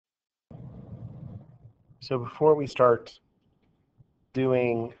So before we start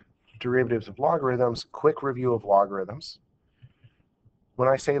doing derivatives of logarithms, quick review of logarithms. When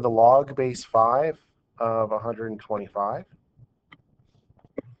I say the log base 5 of 125,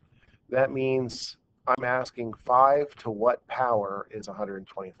 that means I'm asking 5 to what power is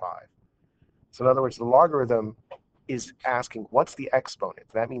 125. So in other words, the logarithm is asking what's the exponent.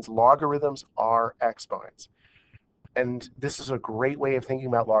 That means logarithms are exponents. And this is a great way of thinking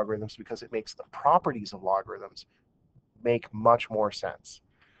about logarithms because it makes the properties of logarithms make much more sense.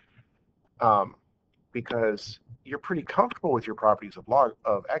 Because you're pretty comfortable with your properties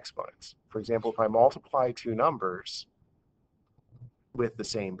of exponents. For example, if I multiply two numbers with the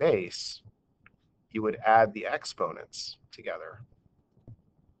same base, you would add the exponents together.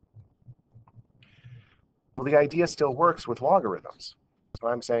 Well, the idea still works with logarithms. So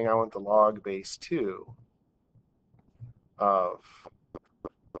I'm saying I want the log base 2 of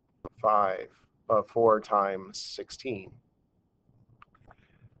 4 times 16.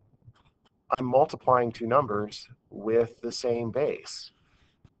 I'm multiplying two numbers with the same base,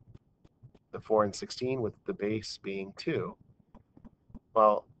 the 4 and 16, with the base being 2.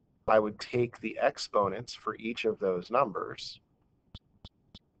 Well, I would take the exponents for each of those numbers,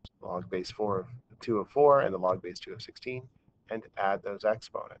 log base 2 of 4 and the log base 2 of 16, and add those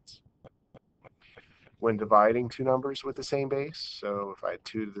exponents. When dividing two numbers with the same base, so if I had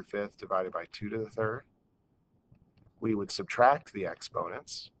 2 to the 5th divided by 2 to the 3rd, we would subtract the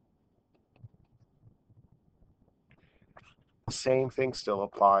exponents. The same thing still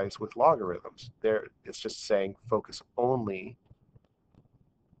applies with logarithms. It's just saying focus only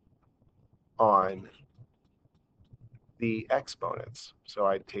on the exponents. So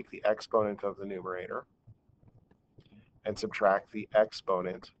I'd take the exponent of the numerator and subtract the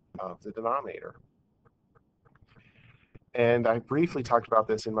exponent of the denominator. And I briefly talked about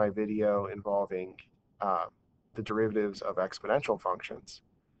this in my video involving the derivatives of exponential functions.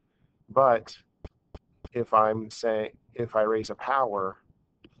 But if I raise a power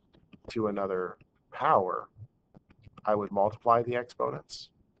to another power, I would multiply the exponents.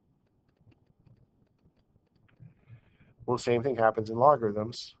 Well, the same thing happens in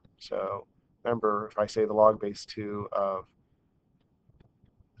logarithms. So remember, if I say the log base 2 of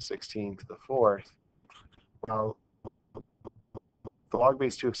 16 to the 4th, well, the log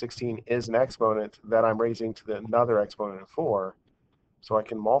base 2 of 16 is an exponent that I'm raising to another exponent of 4, so I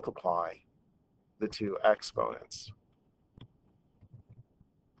can multiply the two exponents.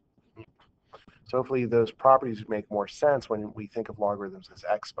 So hopefully those properties make more sense when we think of logarithms as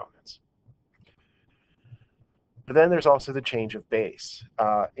exponents. But then there's also the change of base.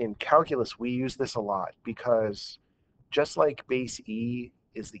 In calculus, we use this a lot because just like base e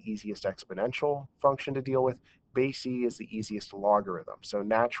is the easiest exponential function to deal with, base e is the easiest logarithm. So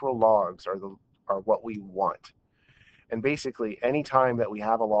natural logs are what we want. And basically, any time that we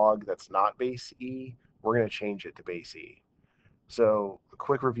have a log that's not base e, we're going to change it to base e. So a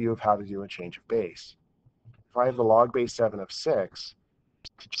quick review of how to do a change of base. If I have the log base 7 of 6,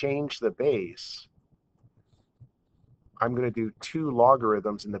 to change the base, I'm going to do two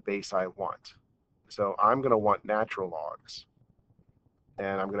logarithms in the base I want. So I'm going to want natural logs.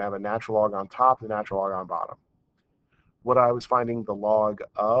 And I'm going to have a natural log on top and a natural log on bottom. What I was finding the log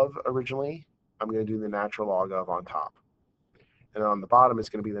of originally, I'm going to do the natural log of on top. And on the bottom is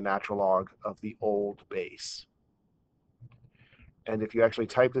going to be the natural log of the old base. And if you actually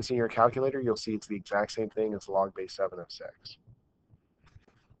type this in your calculator, you'll see it's the exact same thing as log base 7 of 6.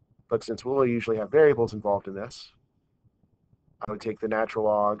 But since we'll usually have variables involved in this, I would take the natural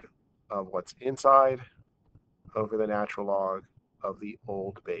log of what's inside over the natural log of the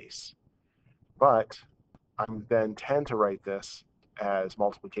old base. But I then tend to write this as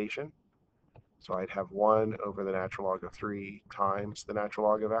multiplication. So I'd have 1 over the natural log of 3 times the natural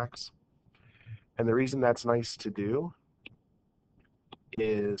log of x. And the reason that's nice to do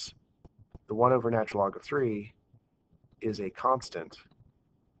is the 1 over natural log of 3 is a constant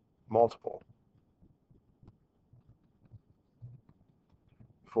multiple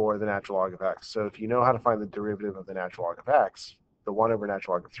for the natural log of x. So if you know how to find the derivative of the natural log of x, the 1 over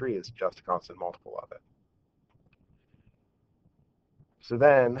natural log of 3 is just a constant multiple of it. So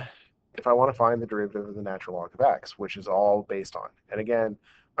then, if I want to find the derivative of the natural log of x, which is all based on, and again,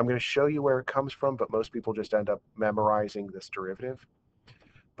 I'm going to show you where it comes from, but most people just end up memorizing this derivative.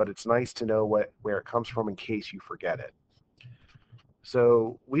 But it's nice to know where it comes from in case you forget it.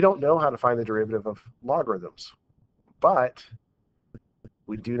 So we don't know how to find the derivative of logarithms, but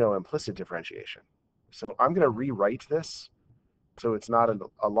we do know implicit differentiation. So I'm going to rewrite this so it's not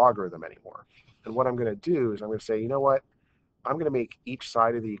a logarithm anymore. And what I'm going to do is I'm going to say, you know what? I'm going to make each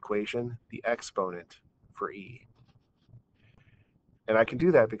side of the equation the exponent for e. And I can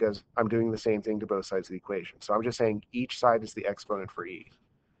do that because I'm doing the same thing to both sides of the equation. So I'm just saying each side is the exponent for e.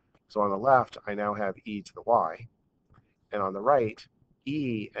 So on the left, I now have e to the y. And on the right,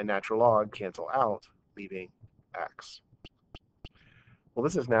 e and natural log cancel out, leaving x. Well,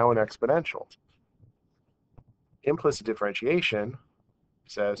 this is now an exponential. Implicit differentiation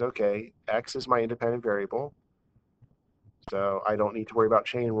says, okay, x is my independent variable, so I don't need to worry about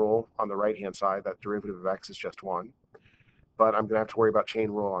chain rule on the right-hand side. That derivative of x is just 1. But I'm going to have to worry about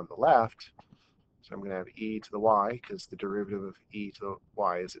chain rule on the left. So I'm going to have e to the y, because the derivative of e to the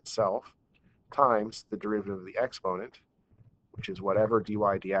y is itself, times the derivative of the exponent, which is whatever dy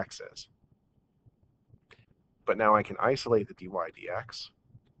dx is. But now I can isolate the dy dx.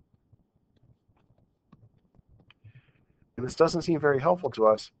 And this doesn't seem very helpful to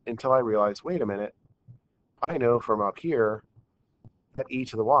us until I realize, wait a minute, I know from up here that e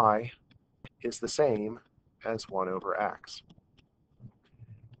to the y is the same as 1 over x.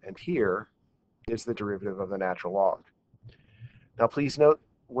 And here is the derivative of the natural log. Now please note,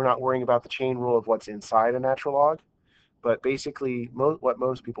 we're not worrying about the chain rule of what's inside a natural log, but basically what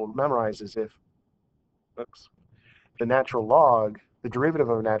most people memorize is if the natural log, the derivative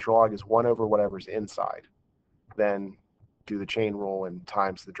of a natural log is 1 over whatever's inside, then do the chain rule and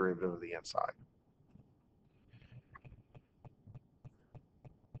times the derivative of the inside.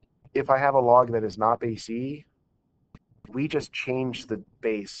 If I have a log that is not base e, we just change the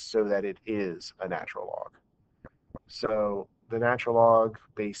base so that it is a natural log. So the natural log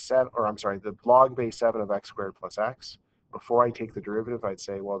base 7, or I'm sorry, the log base 7 of x squared plus x, before I take the derivative, I'd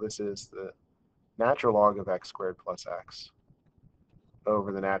say, well, this is the natural log of x squared plus x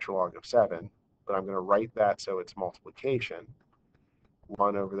over the natural log of 7, but I'm going to write that so it's multiplication,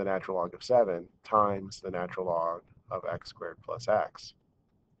 1 over the natural log of 7 times the natural log of x squared plus x.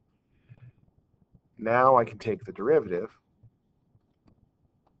 Now I can take the derivative.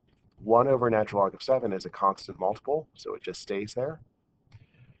 1 over natural log of 7 is a constant multiple, so it just stays there,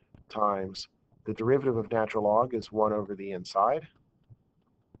 times the derivative of natural log is 1 over the inside.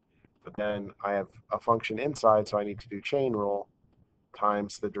 But then I have a function inside, so I need to do chain rule,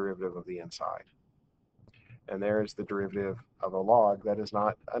 times the derivative of the inside. And there's the derivative of a log that is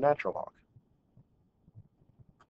not a natural log.